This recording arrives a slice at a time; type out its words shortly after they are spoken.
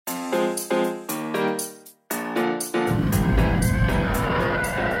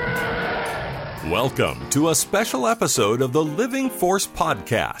Welcome to a special episode of the Living Force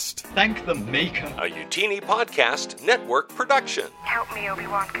Podcast. Thank the Maker. A Utini Podcast Network production. Help me,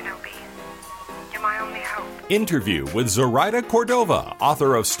 Obi-Wan Kenobi. You're my only hope. Interview with Zoraida Córdova,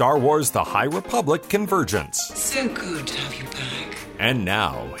 author of Star Wars The High Republic Convergence. So good to have you back. And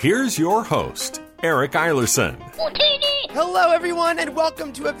now, here's your host, Eric Eilerson. Hello, everyone, and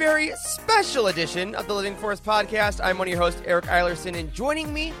welcome to a very special edition of the Living Force Podcast. I'm one of your hosts, Eric Eilerson, and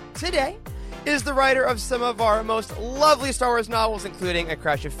joining me today is the writer of some of our most lovely Star Wars novels, including A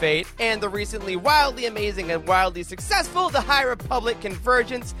Crash of Fate and the recently wildly amazing and wildly successful The High Republic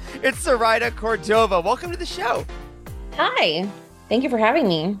Convergence. It's Zoraida Córdova. Welcome to the show. Hi. Thank you for having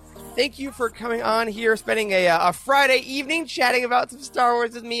me. Thank you for coming on here, spending a Friday evening chatting about some Star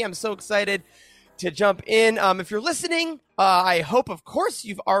Wars with me. I'm so excited to jump in. If you're listening, I hope, of course,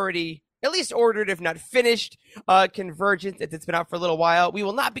 you've already at least ordered, if not finished, Convergence. It's been out for a little while. We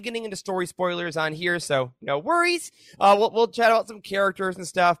will not be getting into story spoilers on here, so no worries. We'll chat about some characters and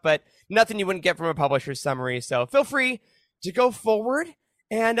stuff, but nothing you wouldn't get from a publisher's summary. So feel free to go forward.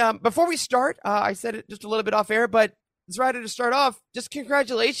 And before we start, I said it just a little bit off air, but Zoraida, to start off, just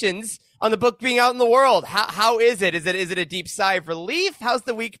congratulations on the book being out in the world. How is it? Is it a deep sigh of relief? How's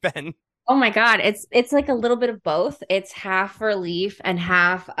the week been? Oh my God, it's like a little bit of both. It's half relief and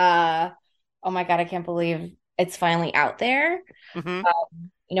half oh my God, I can't believe it's finally out there.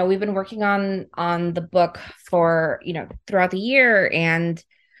 Mm-hmm. We've been working on the book for throughout the year, and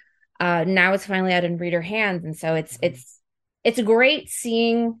now it's finally out in reader hands, and so it's great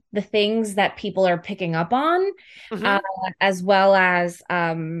seeing the things that people are picking up on, mm-hmm. As well as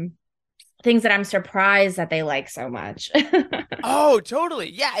things that I'm surprised that they like so much. Oh,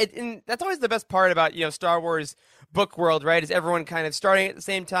 totally. Yeah. And that's always the best part about, Star Wars book world, right? Is everyone kind of starting at the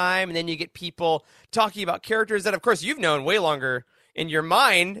same time. And then you get people talking about characters that, of course, you've known way longer in your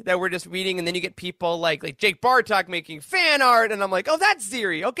mind that we're just reading. And then you get people like Jake Bartok making fan art. And I'm like, oh, that's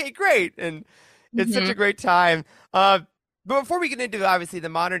Ziri. Okay, great. And it's such a great time. But before we get into, obviously, the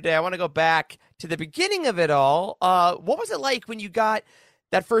modern day, I want to go back to the beginning of it all. What was it like when you got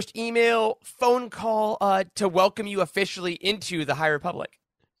that first email, phone call to welcome you officially into the High Republic?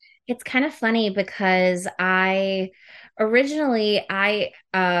 It's kind of funny because originally,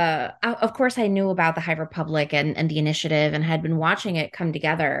 of course, I knew about the High Republic and the initiative and had been watching it come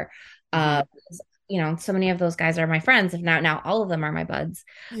together. So many of those guys are my friends. If not, now all of them are my buds.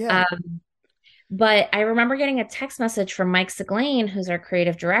 Yeah. But I remember getting a text message from Mike Siglain, who's our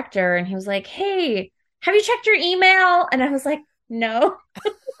creative director, and he was like, "Hey, have you checked your email?" And I was like, "No."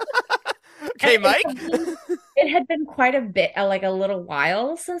 Okay, Mike. It had been quite a bit, like a little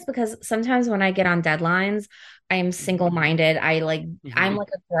while since, because sometimes when I get on deadlines, I am single-minded. I'm like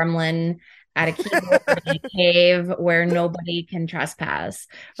a gremlin at a keyboard in a cave where nobody can trespass,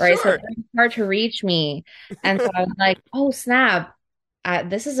 right? Sure. So it's hard to reach me. And so I was like, oh, snap,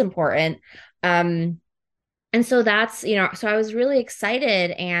 this is important. And so that's, so I was really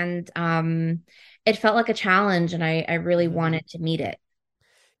excited, and it felt like a challenge, and I really wanted to meet it.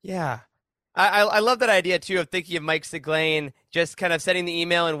 Yeah. I love that idea, too, of thinking of Mike Siglain just kind of sending the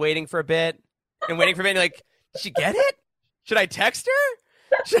email and waiting for a bit. And like, did she get it? Should I text her?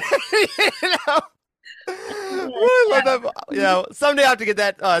 I love that. Someday I have to get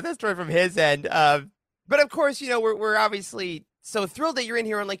that story from his end. But, of course, we're obviously so thrilled that you're in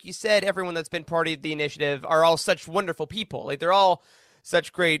here. And like you said, everyone that's been part of the initiative are all such wonderful people. Like, they're all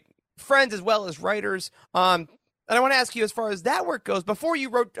such great friends as well as writers. And I want to ask you, as far as that work goes, before you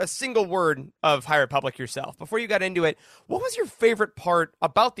wrote a single word of High Republic yourself, before you got into it, what was your favorite part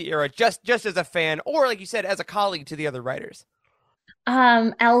about the era, just as a fan, or like you said, as a colleague to the other writers?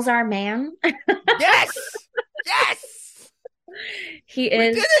 Elzar Mann. Yes! Yes! He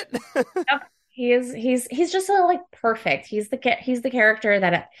is. We did it! He is. He's just so perfect. He's the character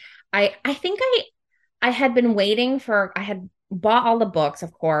that I think I had been waiting for. I had bought all the books,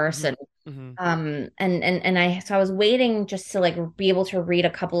 of course, and I was waiting just to be able to read a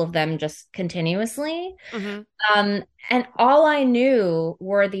couple of them just continuously. And all I knew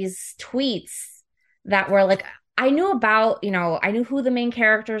were these tweets that were I knew about, I knew who the main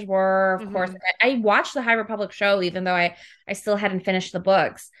characters were, of course. I watched the High Republic show, even though I still hadn't finished the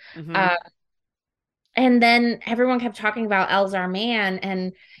books. And then everyone kept talking about Elzar Mann,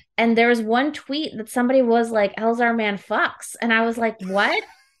 and there was one tweet that somebody was like, "Elzar Mann fucks," and I was like, "What?"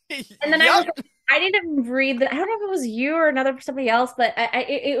 And then I didn't read that. I don't know if it was you or somebody else, but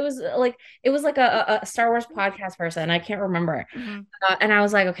it was like a Star Wars podcast person. I can't remember. And I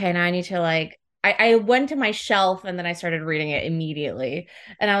was like, okay, now I need to I went to my shelf and then I started reading it immediately.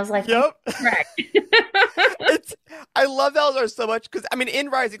 And I was like, oh, Yep. correct. It's I love Elzar so much because I mean in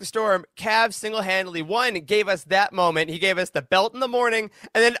Rising Storm, Cav single-handedly one gave us that moment. He gave us the belt in the morning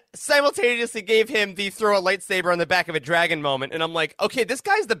and then simultaneously gave him the throw a lightsaber on the back of a dragon moment. And I'm like, okay, this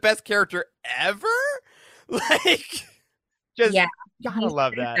guy's the best character ever. Like just Yeah, gotta he's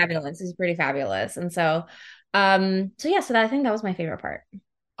love pretty that. fabulous. He's pretty fabulous. And so yeah, so I think that was my favorite part.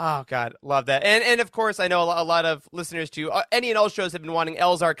 Oh God, love that. And of course, I know a lot of listeners to any and all shows have been wanting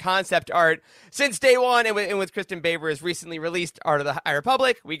Elzar concept art since day one, and with Kristen Baber has recently released Art of the High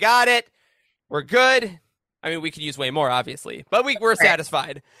Republic. We got it. We're good. I mean, we could use way more, obviously, but we're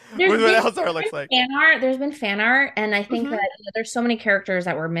satisfied with what Elzar looks like. Fan art. There's been fan art, and I think Mhm. that there's so many characters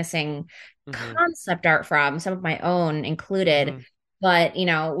that we're missing Mhm. concept art from, some of my own included. Mhm. But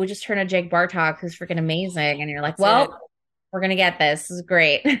we just turn to Jake Bartok, who's freaking amazing, and you're like, That's it. well, we're gonna get this. This is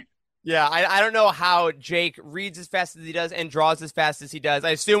great. Yeah, I don't know how Jake reads as fast as he does and draws as fast as he does.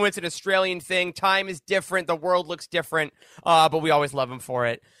 I assume it's an Australian thing. Time is different. The world looks different, but we always love him for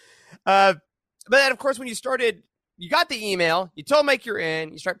it. But then, of course, when you started, you got the email, you told Mike you're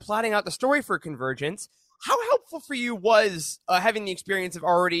in, you start plotting out the story for Convergence. How helpful for you was having the experience of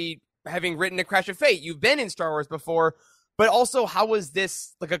already having written A Crash of Fate? You've been in Star Wars before, but also how was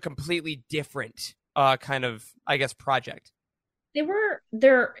this like a completely different kind of, I guess, project?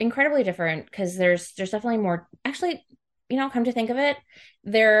 They're incredibly different because there's definitely more. Actually, come to think of it,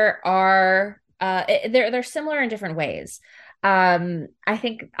 there are they're similar in different ways. I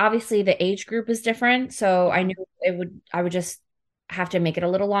think obviously the age group is different, so I knew I would just have to make it a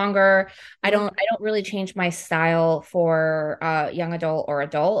little longer. I don't really change my style for young adult or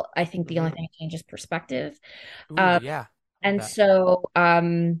adult. I think the only thing I change is perspective. Ooh, Um, yeah. Love and that.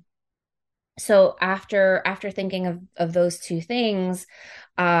 so after thinking of those two things,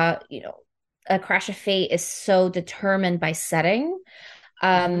 uh, you know, A Crash of Fate is so determined by setting.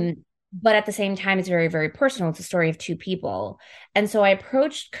 Hmm. But at the same time, it's very, very personal. It's a story of two people. And so I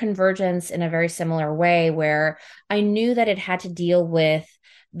approached Convergence in a very similar way where I knew that it had to deal with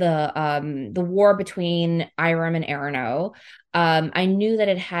the war between Irem and Arano. I knew that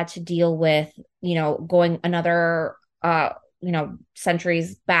it had to deal with, going another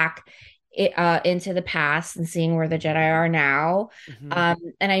centuries back into the past and seeing where the Jedi are now. Hmm.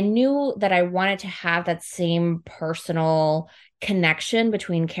 And I knew that I wanted to have that same personal connection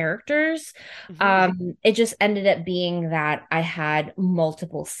between characters. Hmm. It just ended up being that I had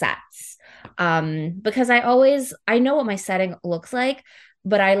multiple sets. Because I know what my setting looks like,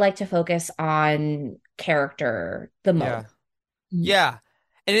 but I like to focus on character the most. Yeah. Yeah.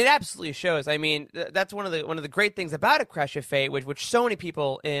 And it absolutely shows. I mean, that's one of the great things about A Crash of Fate, which so many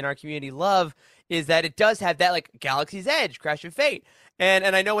people in our community love, is that it does have that like Galaxy's Edge, Crash of Fate.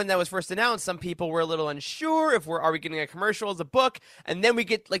 And I know when that was first announced, some people were a little unsure if are we getting a commercial as a book, and then we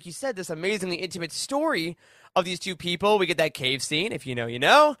get, like you said, this amazingly intimate story of these two people. We get that cave scene, if you know, you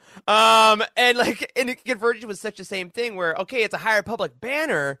know. And like in Convergence was such the same thing where okay, it's a High Republic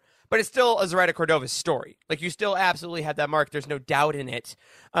banner, but it's still a Zoraida Cordova's story. Like you still absolutely have that mark. There's no doubt in it.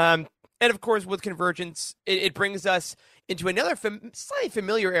 And of course, with Convergence, it brings us into another slightly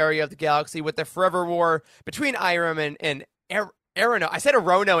familiar area of the galaxy with the Forever War between Irem and Arano. I said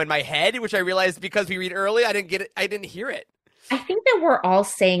Arono in my head, which I realized because we read early, I didn't get it. I didn't hear it. I think that we're all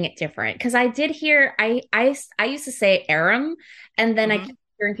saying it different because I did hear I used to say Aram, and then I Hmm. kept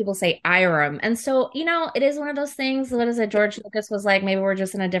hearing people say Iram. And so, it is one of those things. What is it? George Lucas was like, maybe we're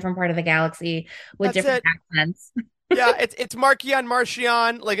just in a different part of the galaxy with That's different it. accents. Yeah, it's Markion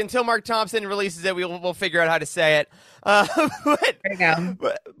Marchion. Like until Mark Thompson releases it, we'll figure out how to say it. Uh, but, There you go.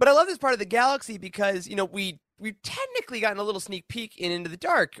 but I love this part of the galaxy because we've technically gotten a little sneak peek Into the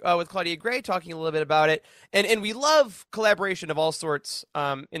Dark with Claudia Gray talking a little bit about it, and we love collaboration of all sorts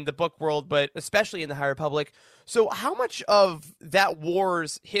in the book world, but especially in the High Republic. So, how much of that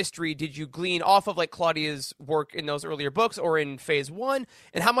war's history did you glean off of like Claudia's work in those earlier books or in Phase One,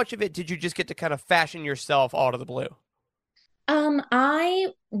 and how much of it did you just get to kind of fashion yourself out of the blue? I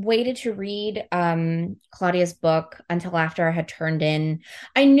waited to read Claudia's book until after I had turned in.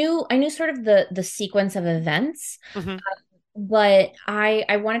 I knew sort of the sequence of events, Hmm. but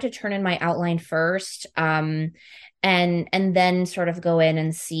I wanted to turn in my outline first, and then sort of go in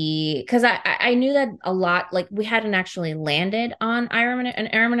and see because I knew that a lot like we hadn't actually landed on Iron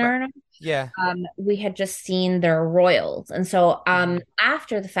and Aram and Right. Arno. Yeah. We had just seen their royals. And so Hmm.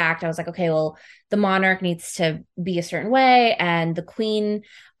 after the fact, I was like, okay, well, the monarch needs to be a certain way, and the queen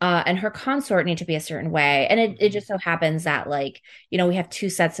and her consort need to be a certain way. And it Hmm. just so happens that like, we have two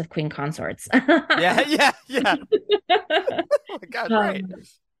sets of queen consorts. Yeah. Yeah. Yeah. Oh my God. Right. Um,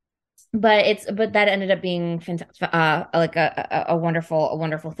 but that ended up being fantastic, like a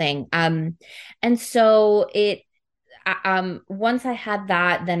wonderful thing. And so once I had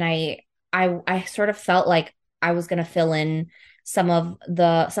that, then I sort of felt like I was going to fill in some of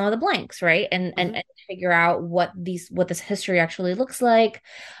the blanks, right? And figure out what this history actually looks like.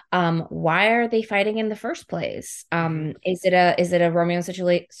 Why are they fighting in the first place? Is it a Romeo and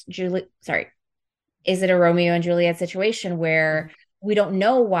Juliet? Sorry, is it a Romeo and Juliet situation where we don't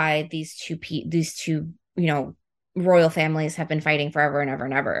know why these two royal families have been fighting forever and ever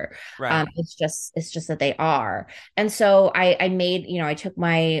and ever. Right. It's just that they are. And so I made, I took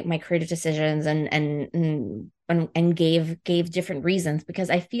my creative decisions and gave different reasons, because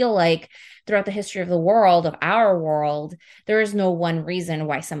I feel like throughout the history of the world, of our world, there is no one reason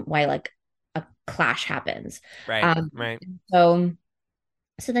why like a clash happens. Right. Right. So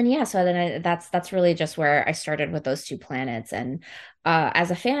that's really just where I started with those two planets. And as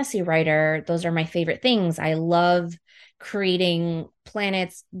a fantasy writer, those are my favorite things. I love creating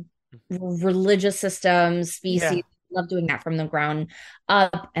planets, religious systems, species. Yeah. Love doing that from the ground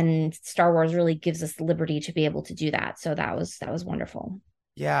up, and Star Wars really gives us the liberty to be able to do that. So that was wonderful.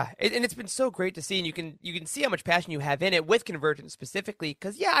 Yeah, and it's been so great to see, and you can see how much passion you have in it with Convergence specifically.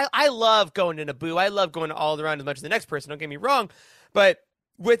 Because yeah, I love going to Naboo. I love going all around as much as the next person. Don't get me wrong, but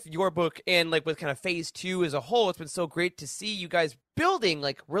with your book and like with kind of phase 2 as a whole, it's been so great to see you guys building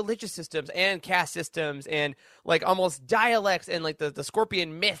like religious systems and caste systems and like almost dialects and like the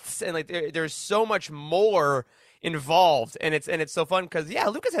Scorpion myths, and like there's so much more involved, and it's so fun because yeah,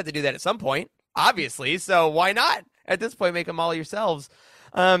 Lucas had to do that at some point, obviously. So why not at this point make them all yourselves?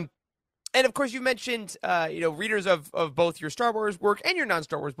 And of course, you mentioned, readers of both your Star Wars work and your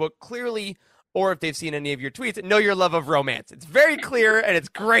non-Star Wars book clearly, or if they've seen any of your tweets, know your love of romance. It's very clear and it's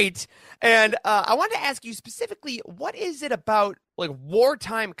great. And I wanted to ask you specifically, what is it about like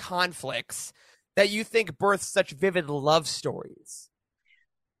wartime conflicts that you think births such vivid love stories?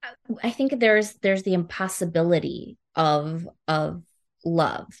 I think there's the impossibility of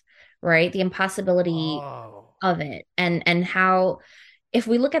love, right? The impossibility Oh. of it, and how, if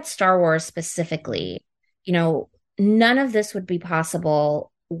we look at Star Wars specifically, none of this would be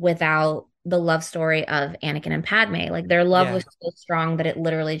possible without the love story of Anakin and Padme. Like their love Yeah. was so strong that it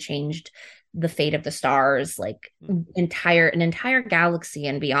literally changed the fate of the stars, like an entire galaxy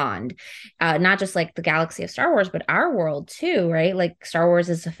and beyond. Not just like the galaxy of Star Wars, but our world too, right? Like Star Wars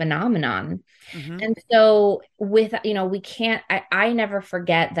is a phenomenon. Mm-hmm. And so with, we can't, I never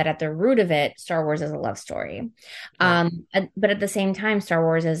forget that at the root of it, Star Wars is a love story. But at the same time, Star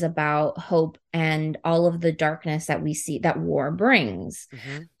Wars is about hope and all of the darkness that we see that war brings.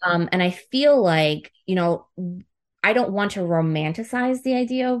 Mm-hmm. And I feel like, I don't want to romanticize the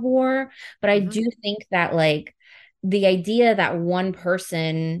idea of war, but I do think that like the idea that one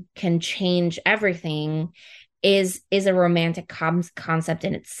person can change everything is a romantic concept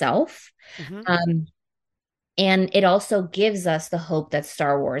in itself. Mm-hmm. And it also gives us the hope that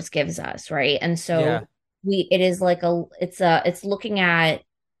Star Wars gives us, right? And so it is like it's looking at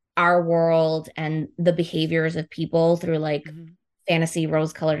our world and the behaviors of people through like fantasy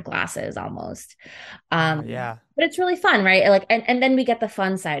rose-colored glasses almost. But it's really fun, right? Like and then we get the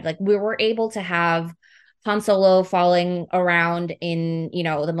fun side. Like we were able to have Han Solo falling around in,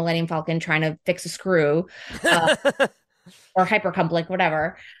 the Millennium Falcon trying to fix a screw, or hypercumplic,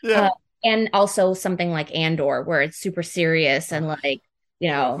 whatever. Yeah. And also something like Andor, where it's super serious and like,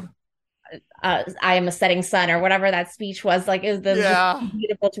 I am a setting sun, or whatever that speech was, like it was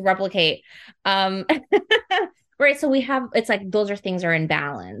beautiful to replicate. Right. So we have, it's like those things are in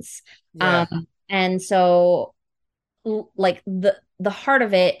balance. Yeah. And so like the heart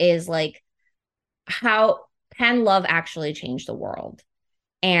of it is like, how can love actually change the world?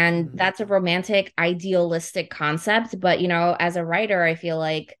 And that's a romantic, idealistic concept. But, as a writer, I feel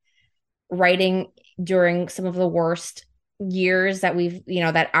like writing during some of the worst years that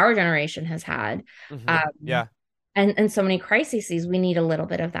that our generation has had. And so many crises, we need a little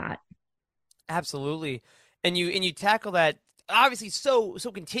bit of that. Absolutely. And you tackle that obviously so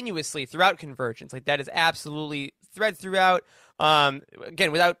continuously throughout Convergence. Like that is absolutely thread throughout.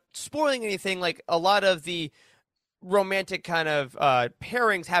 Again, without spoiling anything, like a lot of the romantic kind of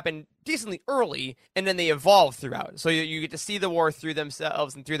pairings happen decently early, and then they evolve throughout. So you get to see the war through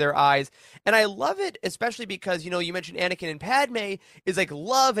themselves and through their eyes. And I love it, especially because, you mentioned Anakin and Padme is like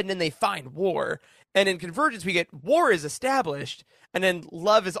love, and then they find war. And in Convergence, we get war is established, and then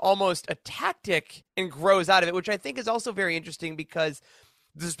love is almost a tactic and grows out of it, which I think is also very interesting because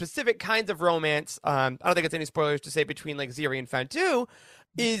the specific kinds of romance, I don't think it's any spoilers to say, between like Ziri and Fantu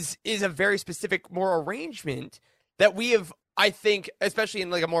is a very specific moral arrangement that we have I think, especially in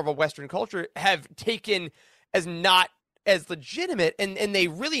like a more of a Western culture, have taken as not as legitimate, and they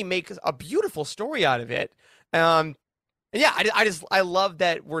really make a beautiful story out of it. Yeah, I love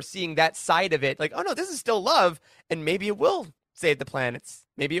that we're seeing that side of it. Like, oh no, this is still love, and maybe it will save the planets,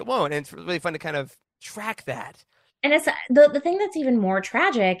 maybe it won't, and it's really fun to kind of track that. And it's the thing that's even more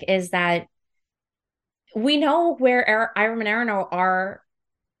tragic is that we know where Iram and Arano are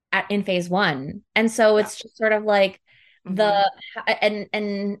in phase one, and so it's just sort of like the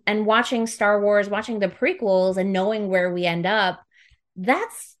and watching Star Wars, watching the prequels, and knowing where we end up.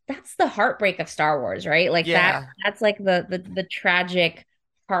 That's the heartbreak of Star Wars, right? Like that's like the tragic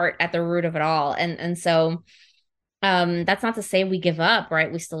part at the root of it all, and so that's not to say we give up,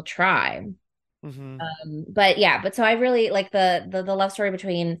 right? We still try. But so I really like the love story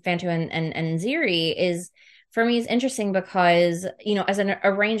between Fantu and Ziri is, for me, is interesting because, you know, as an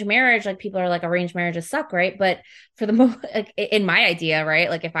arranged marriage, like people are like arranged marriages suck, right? But for the most, like in my idea, right?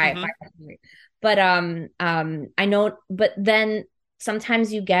 Like if I but I know, but then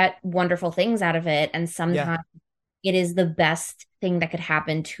sometimes you get wonderful things out of it, and sometimes it is the best thing that could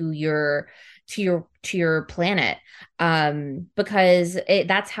happen to your planet, because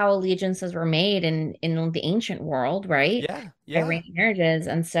that's how allegiances were made in the ancient world, right? Arranged marriages.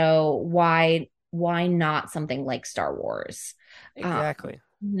 And so why not something like Star Wars? Exactly.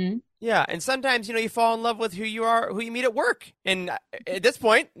 Yeah, and sometimes, you know, you fall in love with who you meet at work, and at this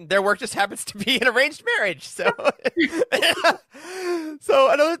point, their work just happens to be an arranged marriage. So,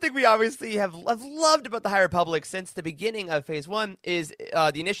 so another thing we obviously have loved about the High Republic since the beginning of Phase One is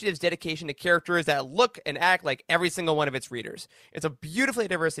the initiative's dedication to characters that look and act like every single one of its readers. It's a beautifully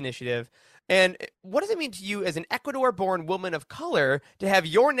diverse initiative. And what does it mean to you as an Ecuador-born woman of color to have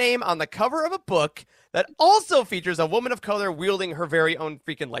your name on the cover of a book that also features a woman of color wielding her very own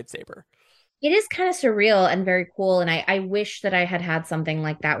freaking lightsaber? It is kind of surreal and very cool. And I wish that I had something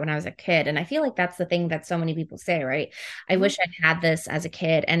like that when I was a kid. And I feel like that's the thing that so many people say, right? I wish I'd had this as a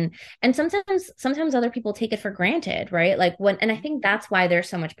kid. And sometimes other people take it for granted, right? Like and I think that's why there's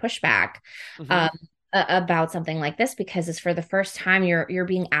so much pushback. About something like this, because it's for the first time you're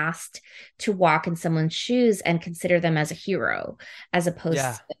being asked to walk in someone's shoes and consider them as a hero as opposed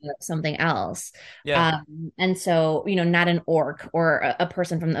to something else. And so, you know, not an orc or a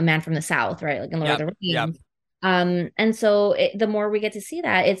man from the South, right? Like in Lord of the Rings. And so the more we get to see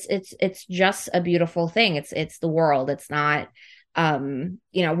that, it's just a beautiful thing. It's the world. It's not, you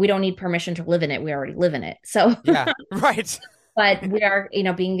know, we don't need permission to live in it. We already live in it. So right. But we are, you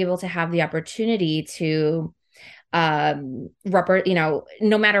know, being able to have the opportunity to, you know,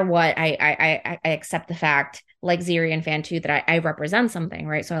 no matter what, I accept the fact, like Ziri and Fantu, that I represent something,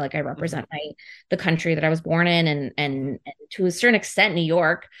 right? So like I represent the country that I was born in, and to a certain extent, New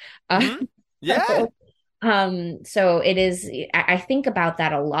York. So it is. I think about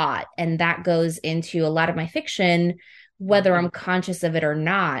that a lot, and that goes into a lot of my fiction, whether I'm conscious of it or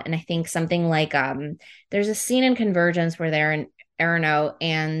not. And I think something like there's a scene in Convergence where they're in Arano,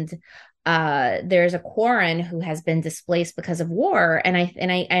 and there's a Quarren who has been displaced because of war. And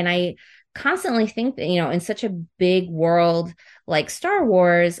I constantly think that, you know, in such a big world like Star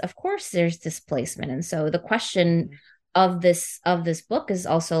Wars, of course there's displacement. And so the question of this book is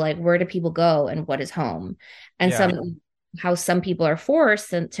also like, where do people go and what is home? And how some people are forced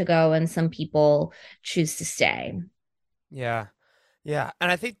to go and some people choose to stay. Yeah. And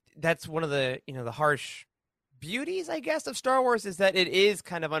I think that's one of the, you know, the harsh beauties, I guess, of Star Wars is that it is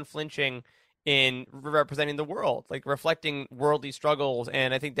kind of unflinching in representing the world, like reflecting worldly struggles.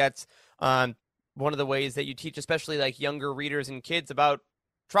 And I think that's one of the ways that you teach, especially like younger readers and kids, about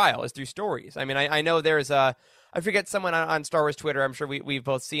trial is through stories. I mean, I know there's I forget someone on Star Wars Twitter, I'm sure we've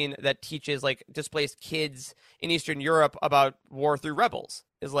both seen, that teaches like displaced kids in Eastern Europe about war through rebels.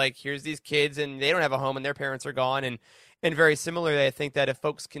 Is like, here's these kids and they don't have a home and their parents are gone. And very similarly, I think that if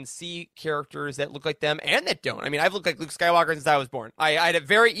folks can see characters that look like them and that don't. I mean, I've looked like Luke Skywalker since I was born. I had it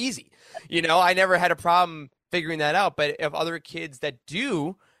very easy. You know, I never had a problem figuring that out. But if other kids that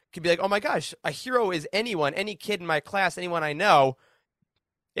do can be like, oh my gosh, a hero is anyone, any kid in my class, anyone I know.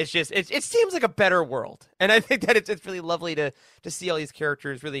 It's just, it seems like a better world. And I think that it's really lovely to see all these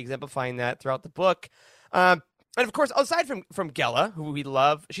characters really exemplifying that throughout the book. And of course, aside from Gela, who we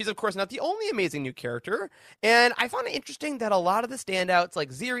love, she's of course not the only amazing new character. And I found it interesting that a lot of the standouts like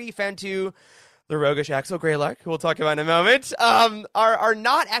Ziri, Fantu, the roguish Axel Greylark, who we'll talk about in a moment, are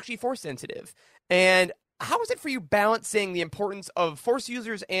not actually Force sensitive. And how is it for you balancing the importance of Force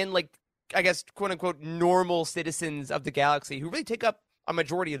users and, like, I guess, quote unquote, normal citizens of the galaxy who really take up a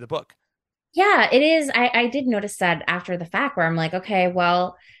majority of the book? Yeah, it is. I did notice that after the fact where I'm like, okay,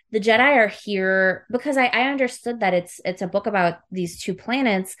 well, the Jedi are here because I understood that it's a book about these two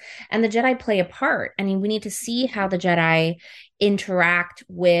planets and the Jedi play a part. I mean, we need to see how the Jedi interact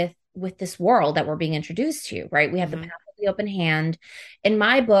with this world that we're being introduced to, right? We have the path of the open hand. In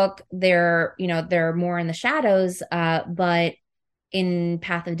my book, they're more in the shadows, but in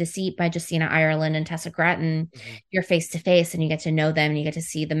Path of Deceit by Justina Ireland and Tessa Gratton, you're face to face and you get to know them and you get to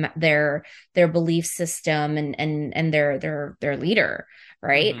see them their belief system and their leader,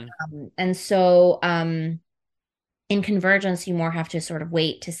 right? And so in Convergence, you more have to sort of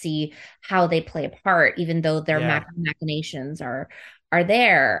wait to see how they play a part, even though their machinations are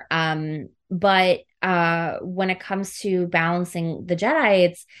there. But when it comes to balancing the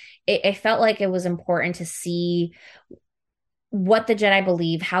Jedi, it felt like it was important to see what the Jedi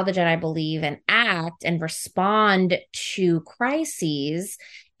believe, how the Jedi believe and act and respond to crises,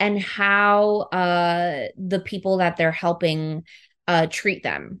 and how the people that they're helping treat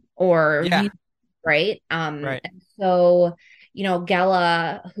them or right. Right. And so,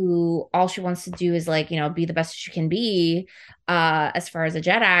 Gela, who all she wants to do is like, be the best she can be, as far as a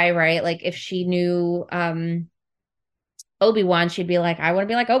Jedi, right? Like if she knew Obi-Wan, she'd be like, I want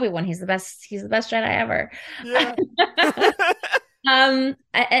to be like Obi-Wan. He's the best Jedi ever. Yeah.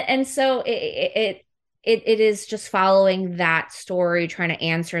 And so it is just following that story, trying to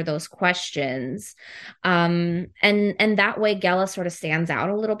answer those questions. And that way Gela sort of stands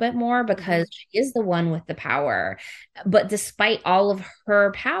out a little bit more because she is the one with the power. But despite all of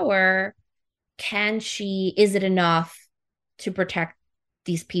her power, is it enough to protect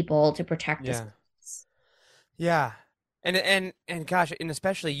these people, to protect this place? Yeah. And gosh, and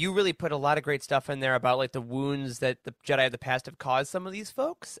especially you really put a lot of great stuff in there about like the wounds that the Jedi of the past have caused some of these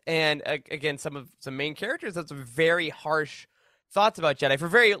folks, and again, some main characters have some very harsh thoughts about Jedi for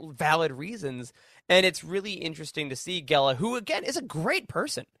very valid reasons. And it's really interesting to see Gela, who again is a great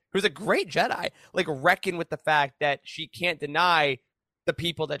person, who's a great Jedi, like reckon with the fact that she can't deny the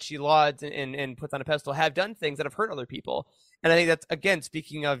people that she lauds and puts on a pedestal have done things that have hurt other people. And I think that's, again,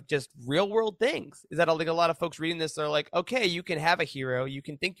 speaking of just real world things, is that I think a lot of folks reading this are like, okay, you can have a hero, you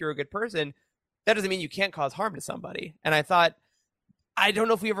can think you're a good person. That doesn't mean you can't cause harm to somebody. And I thought, I don't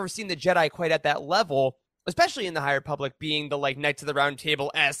know if we've ever seen the Jedi quite at that level, especially in the High Republic, being the like Knights of the Round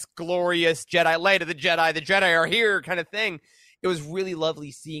Table-esque, glorious Jedi, light of the Jedi are here kind of thing. It was really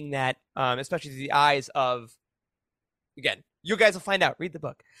lovely seeing that, especially through the eyes of, again, you guys will find out. Read the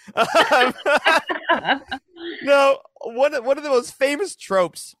book. No, one of the most famous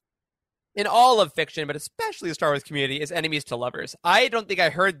tropes in all of fiction, but especially the Star Wars community, is enemies to lovers. I don't think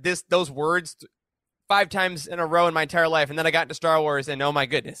I heard those words 5 times in a row in my entire life, and then I got into Star Wars, and oh my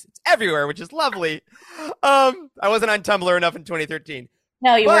goodness, it's everywhere, which is lovely. I wasn't on Tumblr enough in 2013.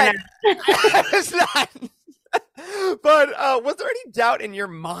 No, you were not. I was not. But was there any doubt in your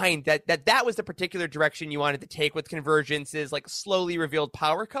mind that was the particular direction you wanted to take with Convergence's like slowly revealed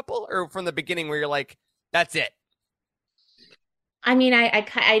power couple, or from the beginning where you're like, that's it? I mean,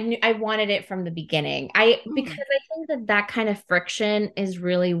 I knew I wanted it from the beginning. Because I think that kind of friction is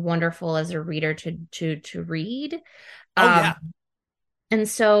really wonderful as a reader to read. And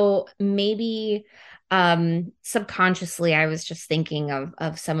so maybe subconsciously I was just thinking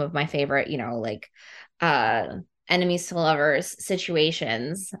of some of my favorite, like enemies to lovers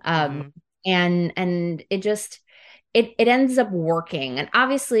situations. And it just it ends up working. And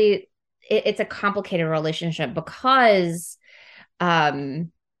obviously it's a complicated relationship because that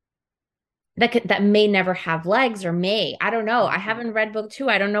may never have legs, or I don't know. I haven't read book 2.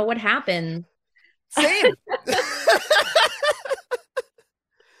 I don't know what happened. Same.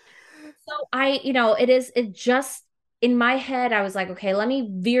 So it just in my head, I was like, okay, let me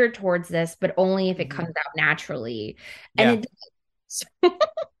veer towards this, but only if it comes out naturally. And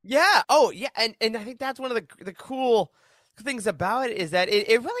yeah. Oh, yeah. And I think that's one of the cool things about it, is that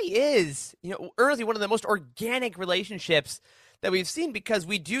it really is, early one of the most organic relationships that we've seen, because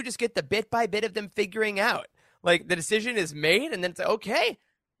we do just get the bit by bit of them figuring out. Like, the decision is made, and then it's like, okay,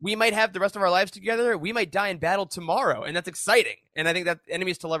 we might have the rest of our lives together. We might die in battle tomorrow, and that's exciting. And I think that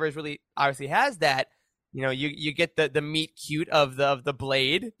Enemies to Lovers really obviously has that. You get the meet cute of the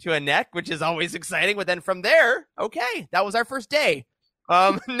blade to a neck, which is always exciting. But then from there, okay, that was our first day.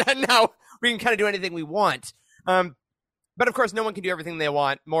 Now we can kind of do anything we want. But of course, no one can do everything they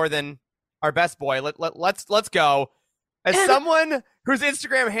want more than our best boy. Let's go. As someone whose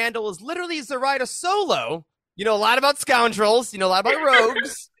Instagram handle is literally Zoraida Solo, you know a lot about scoundrels, you know a lot about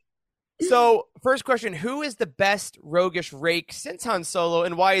rogues. So, first question, who is the best roguish rake since Han Solo,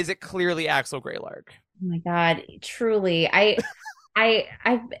 and why is it clearly Axel Greylark? Oh my God, truly.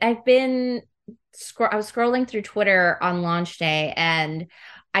 I've been I was scrolling through Twitter on launch day, and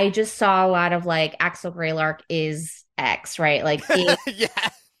I just saw a lot of like Axel Greylark is X, right? Like is Yeah.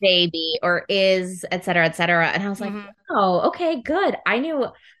 baby or is et cetera, et cetera. And I was like, Mhm. oh, okay, good.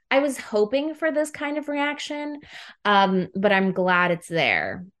 I was hoping for this kind of reaction. But I'm glad it's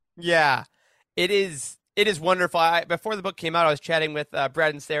there. Yeah. It is wonderful. Before the book came out, I was chatting with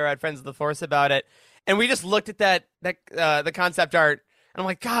Brad and Sarah at Friends of the Force about it, and we just looked at the concept art, and I'm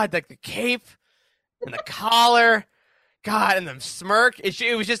like, God, like the cape and the collar, God, and the smirk.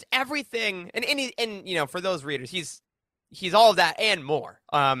 It was just everything, and you know, for those readers, he's all of that and more.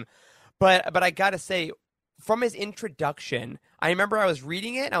 But I gotta say, from his introduction, I remember I was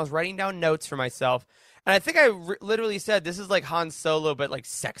reading it and I was writing down notes for myself, and I think I literally said, "This is like Han Solo, but like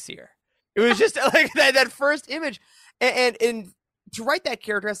sexier." It was just like that first image, and to write that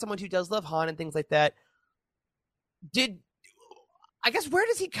character as someone who does love Han and things like that, did I guess where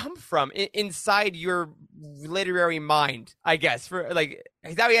does he come from inside your literary mind? I guess for like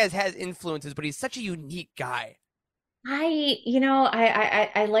now he has influences, but he's such a unique guy.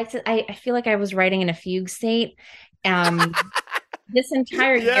 I like to, I feel like I was writing in a fugue state. Um, this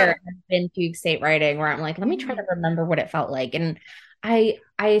entire Yeah. year has been fugue state writing where I'm like, let me try to remember what it felt like. And I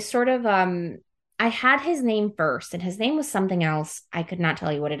sort of I had his name first, and his name was something else. I could not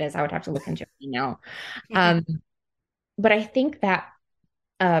tell you what it is. I would have to look into your email. Um, but I think that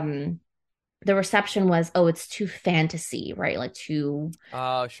um the reception was, oh, it's too fantasy, right? Like too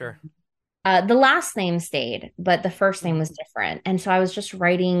Oh, sure. the last name stayed, but the first name Mhm. was different. And so I was just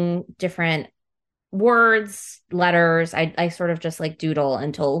writing different words, letters. I sort of just like doodle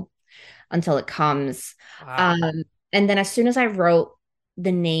until it comes. Wow. Um, and then as soon as I wrote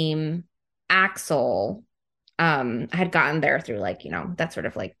the name Axel, I had gotten there through like, that sort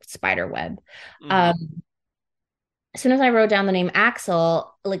of like spider web. Hmm. Um, as soon as I wrote down the name Axel,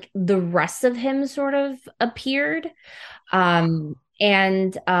 like the rest of him sort of appeared.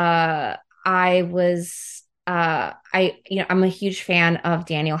 And I was I'm a huge fan of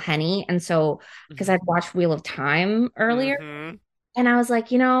Daniel Henney, and so because Hmm. I'd watched Wheel of Time earlier, Hmm. and I was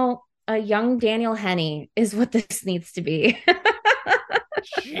like, a young Daniel Henney is what this needs to be.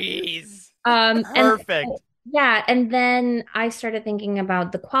 Jeez. And Perfect. yeah, and then I started thinking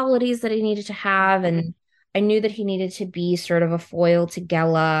about the qualities that he needed to have, Hmm. and I knew that he needed to be sort of a foil to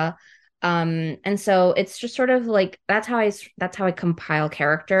Gela. And so it's just sort of like that's how I compile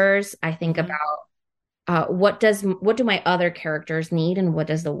characters. I think about Hmm. what do my other characters need and what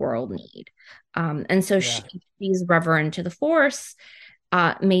does the world need. And so Yeah. she's reverent to the Force.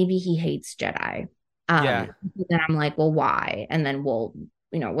 Maybe he hates Jedi. Yeah. Then I'm like, well, why? And then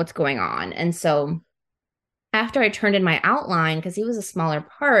what's going on? And so after I turned in my outline, because he was a smaller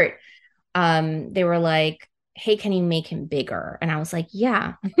part, they were like, hey, can you make him bigger? And I was like,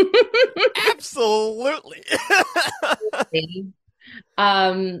 yeah. Absolutely.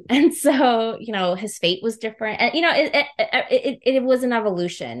 And so, his fate was different. And, it was an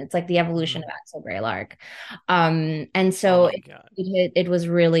evolution. It's like the evolution Mhm. of Axel Greylark. And Oh so my God. it was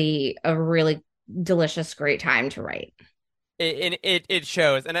really a really delicious, great time to write. It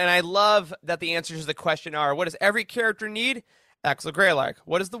shows, and I love that the answers to the question are: what does every character need? Axel Greylark.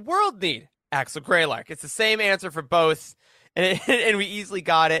 What does the world need? Axel Greylark. It's the same answer for both, and and we easily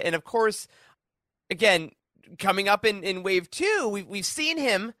got it. And of course, again, coming up in wave two, we've seen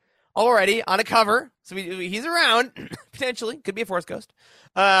him already on a cover, so he's around potentially. Could be a Force Ghost.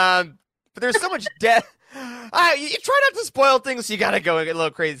 But there's so much depth. You try not to spoil things, so you gotta go a little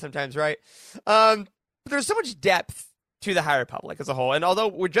crazy sometimes, right? But there's so much depth to the High Republic as a whole. And although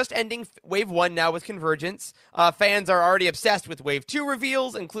we're just ending Wave 1 now with Convergence, fans are already obsessed with Wave 2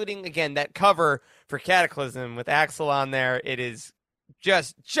 reveals, including, again, that cover for Cataclysm with Axel on there. It is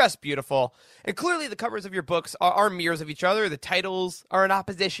just beautiful. And clearly the covers of your books are mirrors of each other. The titles are in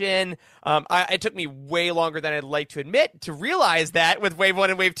opposition. It took me way longer than I'd like to admit to realize that with Wave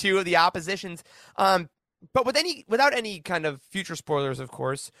 1 and Wave 2 of the oppositions. But without any kind of future spoilers, of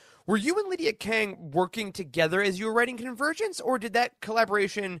course, were you and Lydia Kang working together as you were writing Convergence, or did that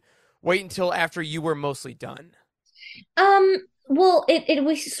collaboration wait until after you were mostly done? Um, well,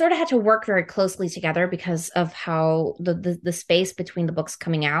 we sort of had to work very closely together because of how the space between the books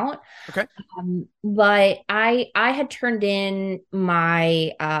coming out. Okay. But I had turned in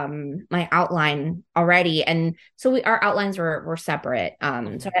my outline already, and so our outlines were separate. So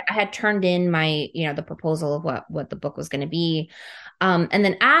Hmm. I had turned in my the proposal of what the book was going to be. And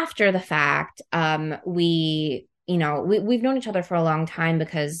then after the fact, we've known each other for a long time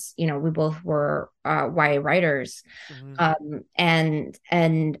because we both were YA writers. Hmm. And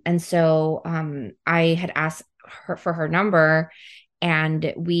so I had asked her for her number,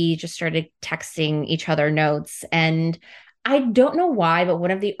 and we just started texting each other notes. And I don't know why, but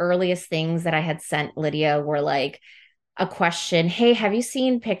one of the earliest things that I had sent Lydia were like a question. Hey, have you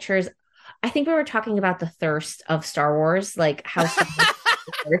seen pictures? I think we were talking about the thirst of Star Wars, like how Star Wars is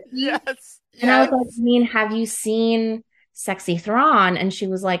thirsty. Yes. And I was like, I mean, have you seen Sexy Thrawn? And she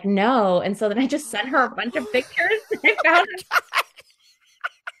was like, no. And so then I just sent her a bunch of pictures that I found.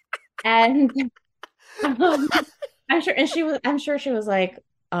 And I'm sure she was like,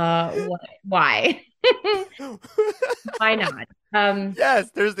 why? Why not?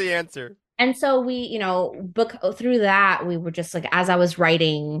 Yes, there's the answer. And so we, book through that, we were just like, as I was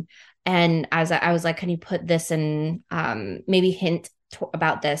writing, and as I was like, can you put this in, maybe hint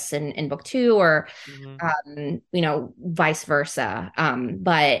about this in book 2, or vice versa.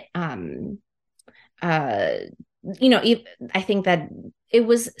 I think that it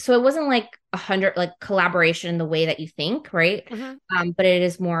wasn't like 100 like collaboration in the way that you think, right? But it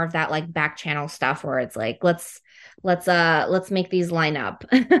is more of that like back channel stuff where it's like, let's make these line up.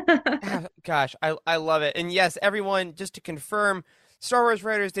 Gosh, I love it. And yes, everyone, just to confirm, Star Wars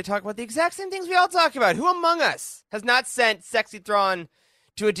writers, they talk about the exact same things we all talk about. Who among us has not sent Sexy Thrawn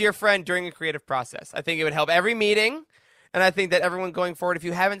to a dear friend during a creative process? I think it would help every meeting. And I think that everyone going forward, if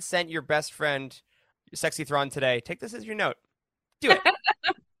you haven't sent your best friend Sexy Thrawn today, take this as your note. Do it.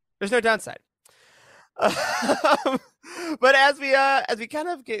 There's no downside. But as we kind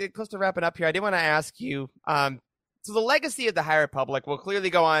of get close to wrapping up here, I did want to ask you, so the legacy of the High Republic will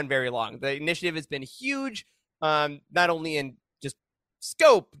clearly go on very long. The initiative has been huge, not only in just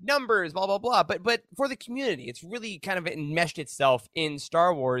scope, numbers, blah, blah, blah, but for the community. It's really kind of enmeshed itself in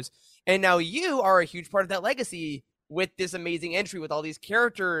Star Wars. And now you are a huge part of that legacy with this amazing entry, with all these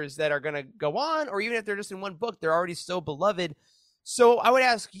characters that are going to go on, or even if they're just in one book, they're already so beloved. So I would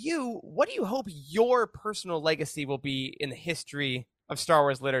ask you, what do you hope your personal legacy will be in the history of Star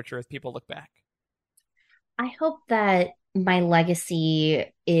Wars literature as people look back? I hope that my legacy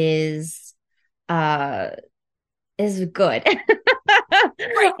is good. Right.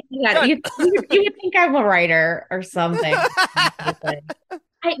 Yeah, you would think I'm a writer or something. But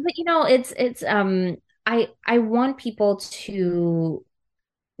I want people to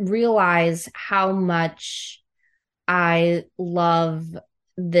realize how much I love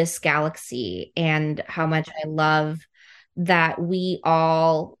this galaxy and how much I love that we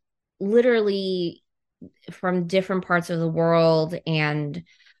all literally from different parts of the world and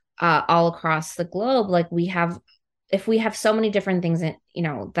all across the globe, like if we have so many different things that,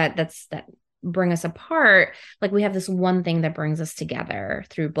 that bring us apart, like we have this one thing that brings us together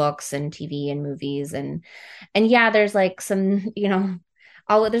through books and TV and movies. And yeah, there's like some,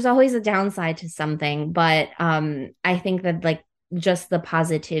 there's always a downside to something, but I think that like just the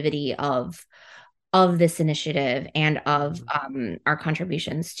positivity of this initiative and of our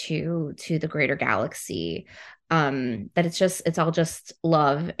contributions to the greater galaxy, that it's all just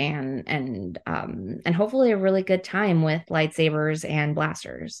love and hopefully a really good time with lightsabers and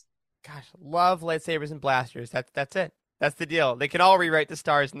blasters. Gosh, love lightsabers and blasters. That's it. That's the deal. They can all rewrite the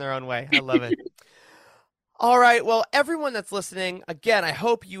stars in their own way. I love it. All right. Well, everyone that's listening, again, I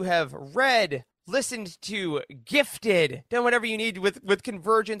hope you have read, listened to, gifted, done whatever you need with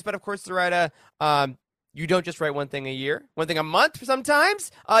Convergence. But of course, Zoraida, you don't just write one thing a year, one thing a month sometimes.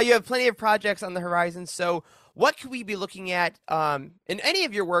 You have plenty of projects on the horizon. So what could we be looking at in any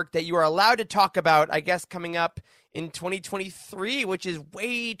of your work that you are allowed to talk about, I guess, coming up in 2023, which is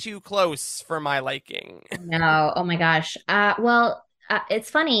way too close for my liking? No. Oh my gosh.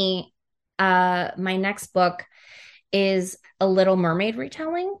 It's funny. My next book is a Little Mermaid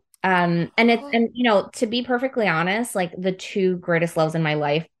retelling. And to be perfectly honest, like the two greatest loves in my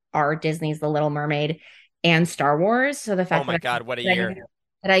life are Disney's The Little Mermaid and Star Wars. So the fact what a year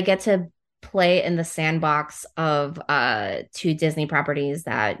that I get to play in the sandbox of two Disney properties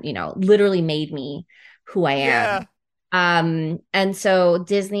that, literally made me who I am. Yeah. And so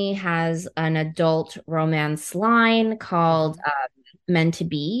Disney has an adult romance line called Meant to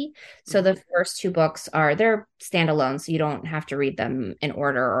Be. So the first two books they're standalone, so you don't have to read them in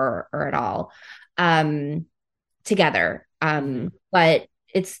order or at all together. But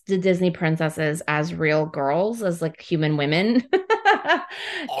it's the Disney princesses as real girls, as like human women.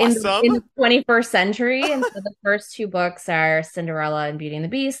 Awesome. in the 21st century. And so the first two books are Cinderella and Beauty and the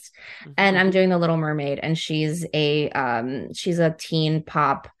Beast. And I'm doing The Little Mermaid, and she's a teen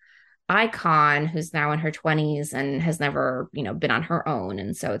pop icon who's now in her 20s and has never, been on her own.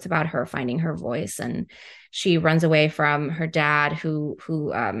 And so it's about her finding her voice, and she runs away from her dad who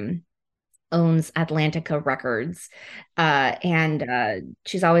owns Atlantica Records. And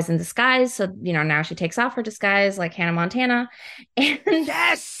she's always in disguise. So, now she takes off her disguise like Hannah Montana and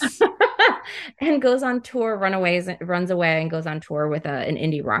Yes. and goes on tour, runs away and goes on tour with an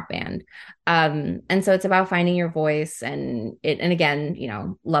indie rock band. And so it's about finding your voice and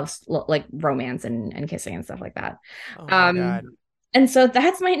again, loves like romance and kissing and stuff like that. Oh my God. And so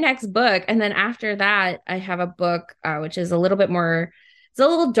that's my next book. And then after that, I have a book which is a little bit more, it's a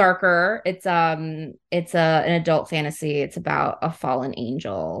little darker. It's an adult fantasy. It's about a fallen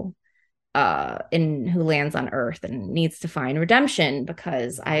angel who lands on Earth and needs to find redemption,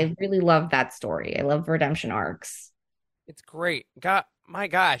 because I really love that story. I love redemption arcs. It's great. God, my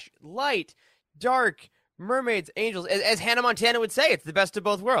gosh, light, dark, mermaids, angels. As Hannah Montana would say, it's the best of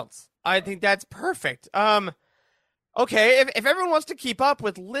both worlds. I think that's perfect. Okay, if everyone wants to keep up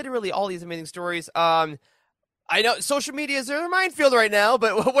with literally all these amazing stories, I know social media is a minefield right now,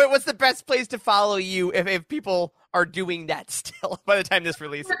 but what's the best place to follow you if people are doing that still by the time this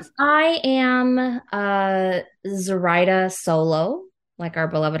releases? I am Zoraida Solo, like our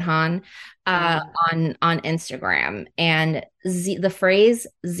beloved Han, on Instagram, and the phrase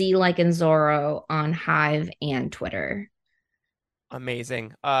Z like in Zorro on Hive and Twitter.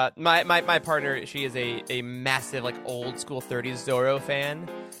 Amazing. My partner, she is a massive like old school 30s Zorro fan.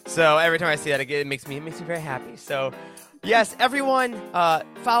 So every time I see that again, it makes me very happy. So yes, everyone,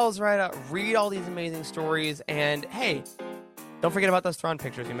 follow Zoraida, read all these amazing stories, and hey, don't forget about those Thrawn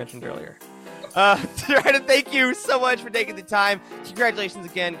pictures you mentioned earlier. Zoraida, thank you so much for taking the time. Congratulations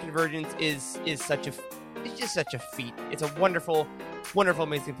again. Convergence is just such a feat. It's a wonderful, wonderful,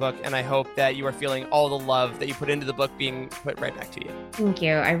 amazing book, and I hope that you are feeling all the love that you put into the book being put right back to you. Thank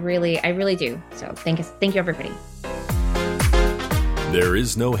you. I really do. So thank you, everybody. There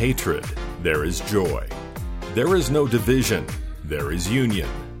is no hatred. There is joy. There is no division. There is union.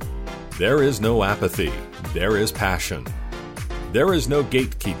 There is no apathy. There is passion. There is no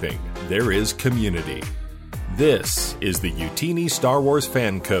gatekeeping. There is community. This is the Utini Star Wars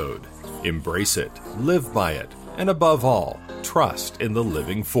Fan Code. Embrace it, live by it, and above all, trust in the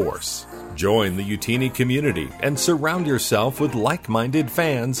living Force. Join the Utini community and surround yourself with like-minded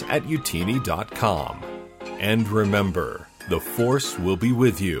fans at utini.com. And remember, the Force will be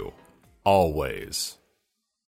with you, always.